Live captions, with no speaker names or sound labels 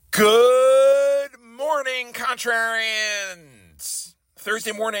Good morning, contrarians.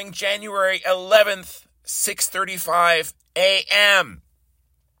 Thursday morning, January 11th, 6:35 a.m.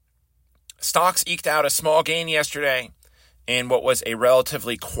 Stocks eked out a small gain yesterday in what was a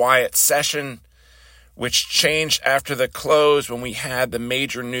relatively quiet session, which changed after the close when we had the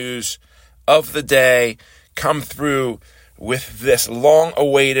major news of the day come through with this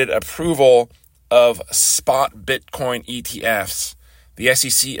long-awaited approval of spot Bitcoin ETFs. The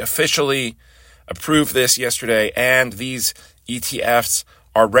SEC officially approved this yesterday, and these ETFs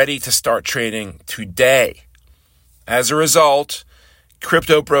are ready to start trading today. As a result,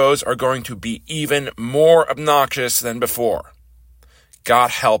 crypto bros are going to be even more obnoxious than before. God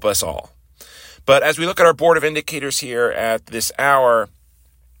help us all. But as we look at our board of indicators here at this hour,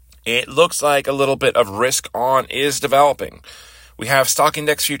 it looks like a little bit of risk on is developing. We have stock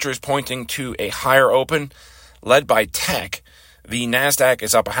index futures pointing to a higher open led by tech. The NASDAQ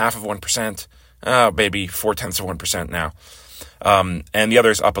is up 0.5%, maybe 0.4% now, and the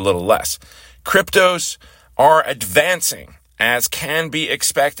others up a little less. Cryptos are advancing, as can be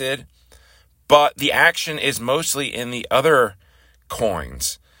expected, but the action is mostly in the other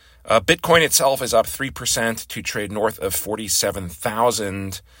coins. Bitcoin itself is up 3% to trade north of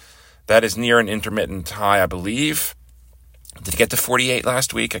 47,000. That is near an intermittent high, I believe. Did it get to 48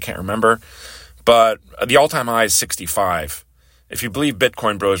 last week? I can't remember. But the all-time high is 65. If you believe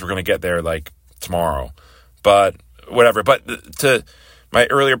Bitcoin bros, we're going to get there like tomorrow. But whatever. But to my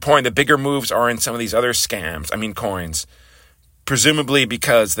earlier point, the bigger moves are in some of these other coins. Presumably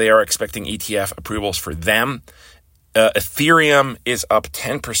because they are expecting ETF approvals for them. Ethereum is up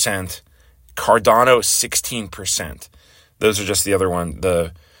 10%. Cardano 16%. Those are just the other one.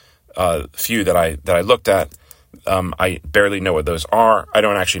 The few that I looked at. I barely know what those are. I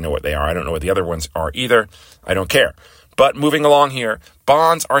don't actually know what they are. I don't know what the other ones are either. I don't care. But moving along here,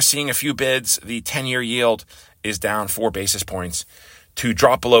 bonds are seeing a few bids. The 10-year yield is down 4 basis points to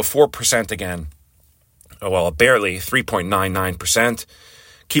drop below 4% again. Well, barely 3.99%.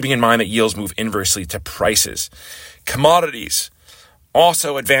 Keeping in mind that yields move inversely to prices. Commodities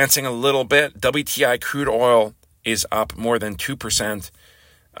also advancing a little bit. WTI crude oil is up more than 2%.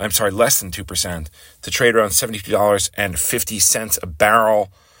 Less than 2%, to trade around $72.50 a barrel,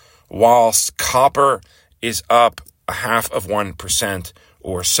 whilst copper is up 0.5%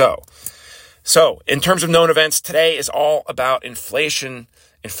 or so. So, in terms of known events, today is all about inflation.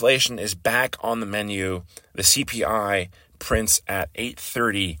 Inflation is back on the menu. The CPI prints at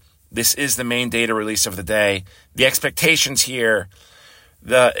 8:30. This is the main data release of the day. The expectations here,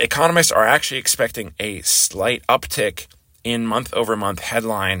 the economists are actually expecting a slight uptick in month-over-month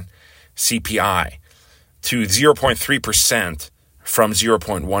headline CPI to 0.3% from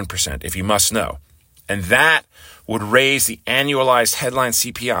 0.1%, if you must know. And that would raise the annualized headline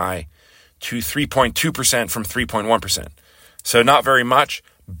CPI to 3.2% from 3.1%. So not very much,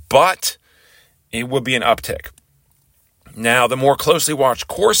 but it would be an uptick. Now, the more closely watched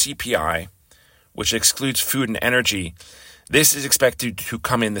core CPI, which excludes food and energy, this is expected to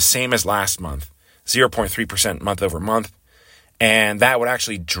come in the same as last month, 0.3% month over month. And that would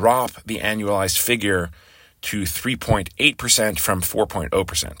actually drop the annualized figure to 3.8% from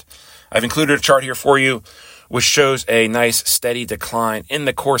 4.0%. I've included a chart here for you, which shows a nice steady decline in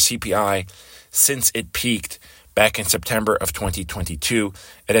the core CPI since it peaked back in September of 2022.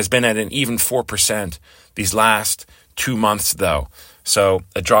 It has been at an even 4% these last 2 months, though. So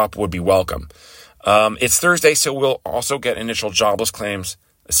a drop would be welcome. It's Thursday, so we'll also get initial jobless claims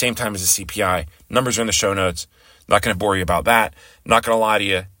at the same time as the CPI. Numbers are in the show notes. Not going to bore you about that. Not going to lie to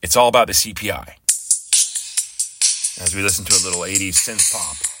you. It's all about the CPI. As we listen to a little 80s synth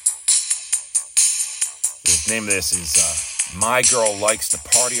pop. The name of this is My Girl Likes to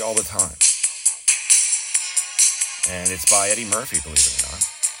Party All the Time. And it's by Eddie Murphy, believe it or not.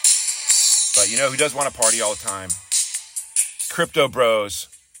 But you know who does want to party all the time? Crypto bros.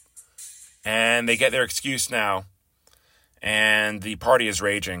 And they get their excuse now. And the party is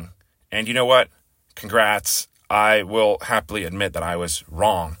raging. And you know what? Congrats. I will happily admit that I was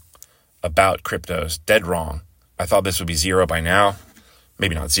wrong about cryptos. Dead wrong. I thought this would be zero by now.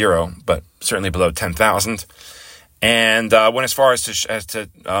 Maybe not zero, but certainly below 10,000. And went as far as to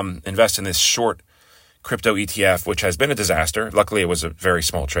invest in this short crypto ETF, which has been a disaster. Luckily, it was a very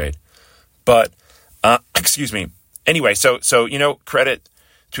small trade. But, Anyway, so credit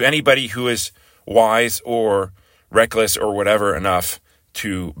to anybody who is wise or reckless or whatever enough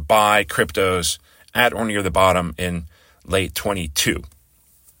to buy cryptos at or near the bottom in late 22.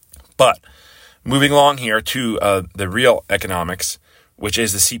 But moving along here to the real economics, which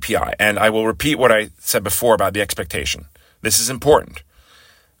is the CPI. And I will repeat what I said before about the expectation. This is important.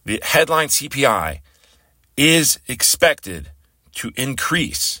 the headline CPI is expected to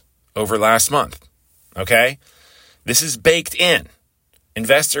increase over last month. Okay? This is baked in.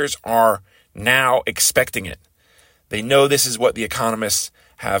 Investors are now expecting it. They know this is what the economists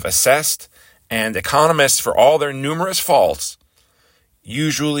have assessed, and economists, for all their numerous faults,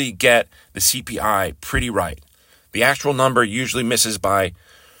 usually get the CPI pretty right. The actual number usually misses by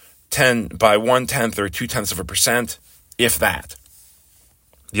 1/10 or 0.2%, if that.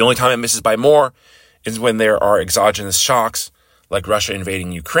 The only time it misses by more is when there are exogenous shocks, like Russia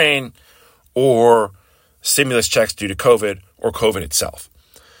invading Ukraine, or stimulus checks due to COVID, or COVID itself.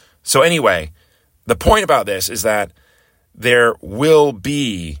 So anyway, the point about this is that there will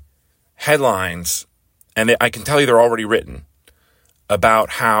be headlines, and I can tell you they're already written, about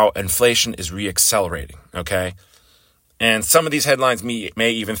how inflation is reaccelerating, okay? And some of these headlines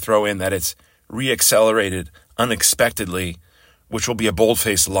may even throw in that it's reaccelerated unexpectedly, which will be a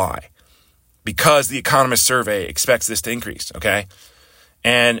bold-faced lie, because the Economist Survey expects this to increase, okay?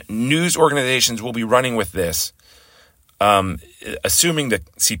 And news organizations will be running with this, assuming the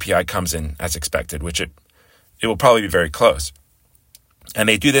CPI comes in as expected, which it will probably be very close. And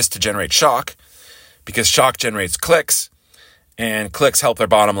they do this to generate shock, because shock generates clicks, and clicks help their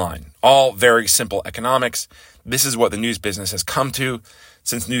bottom line. All very simple economics. This is what the news business has come to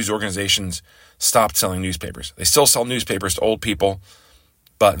since news organizations stopped selling newspapers. They still sell newspapers to old people,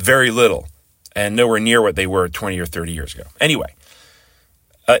 but very little, and nowhere near what they were 20 or 30 years ago. Anyway,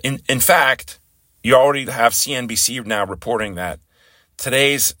 in fact, you already have CNBC now reporting that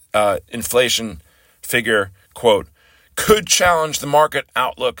today's inflation figure, quote, could challenge the market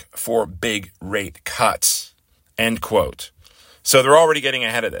outlook for big rate cuts, end quote. So they're already getting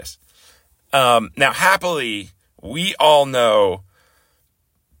ahead of this. Now, happily, we all know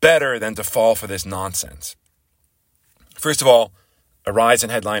better than to fall for this nonsense. First of all, a rise in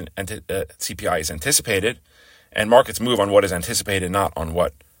headline CPI is anticipated, and markets move on what is anticipated, not on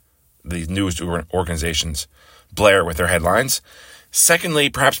what the news organizations blare with their headlines. Secondly,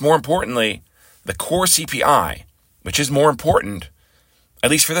 perhaps more importantly, the core CPI, which is more important,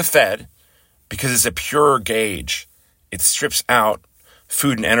 at least for the Fed, because it's a pure gauge. It strips out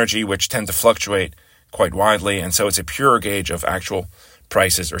food and energy, which tend to fluctuate quite widely, and so it's a pure gauge of actual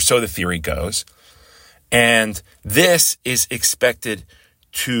prices, or so the theory goes. And this is expected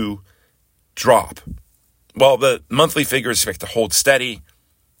to drop. Well, the monthly figures expect to hold steady,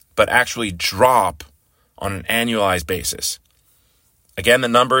 but actually drop on an annualized basis. Again, the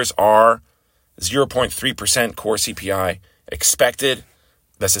numbers are 0.3% core CPI expected.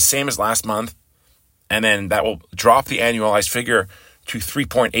 That's the same as last month. And then that will drop the annualized figure to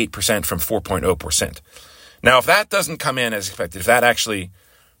 3.8% from 4.0%. Now, if that doesn't come in as expected, if that actually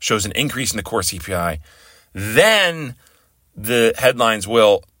shows an increase in the core CPI, then the headlines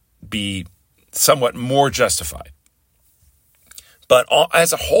will be somewhat more justified. But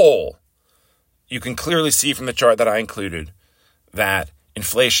as a whole, you can clearly see from the chart that I included that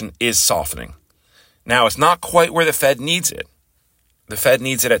inflation is softening. Now, it's not quite where the Fed needs it. The Fed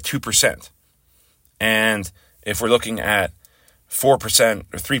needs it at 2%. And if we're looking at 4%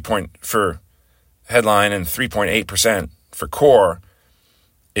 or 3 for headline and 3.8% for core,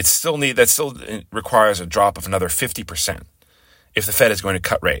 that still requires a drop of another 50% if the Fed is going to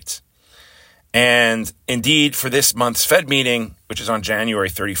cut rates. And indeed, for this month's Fed meeting, which is on January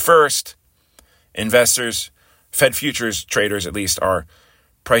 31st, investors, Fed futures traders at least, are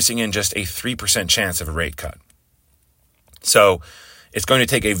pricing in just a 3% chance of a rate cut. So it's going to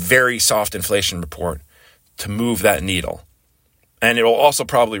take a very soft inflation report to move that needle. And it will also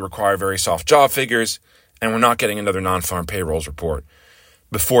probably require very soft job figures, and we're not getting another non-farm payrolls report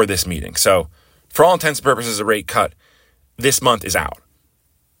before this meeting. So for all intents and purposes, a rate cut this month is out.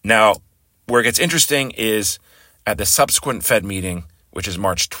 Now, where it gets interesting is at the subsequent Fed meeting, which is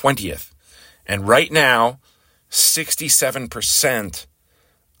March 20th. And right now, 67%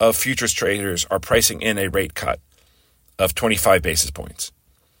 of futures traders are pricing in a rate cut of 25 basis points.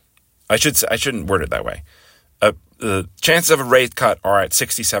 I shouldn't word it that way. The chances of a rate cut are at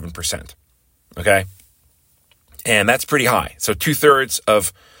 67%. Okay, and that's pretty high. So 2/3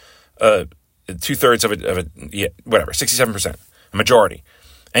 of 67%, a majority.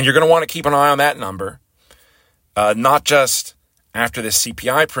 And you're going to want to keep an eye on that number, not just after this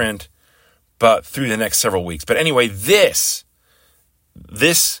CPI print, but through the next several weeks. But anyway, this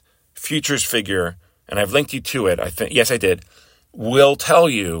futures figure, and I've linked you to it, I think, yes, I did, will tell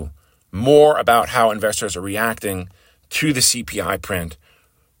you more about how investors are reacting to the CPI print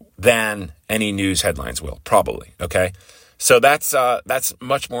than any news headlines will, probably. Okay, so that's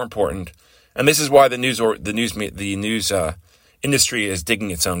much more important, and this is why the news industry is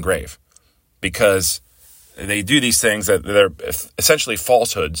digging its own grave because they do these things that they're essentially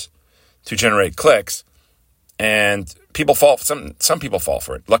falsehoods to generate clicks, and people fall. Some people fall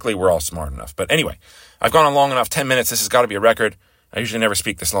for it. Luckily, we're all smart enough. But anyway, I've gone on long enough. 10 minutes. This has got to be a record. I usually never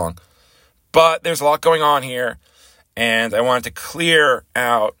speak this long, but there's a lot going on here, and I wanted to clear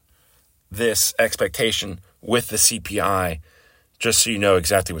out this expectation with the CPI, just so you know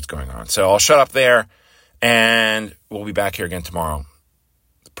exactly what's going on. So I'll shut up there, and we'll be back here again tomorrow,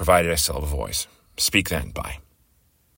 provided I still have a voice. Speak then. Bye.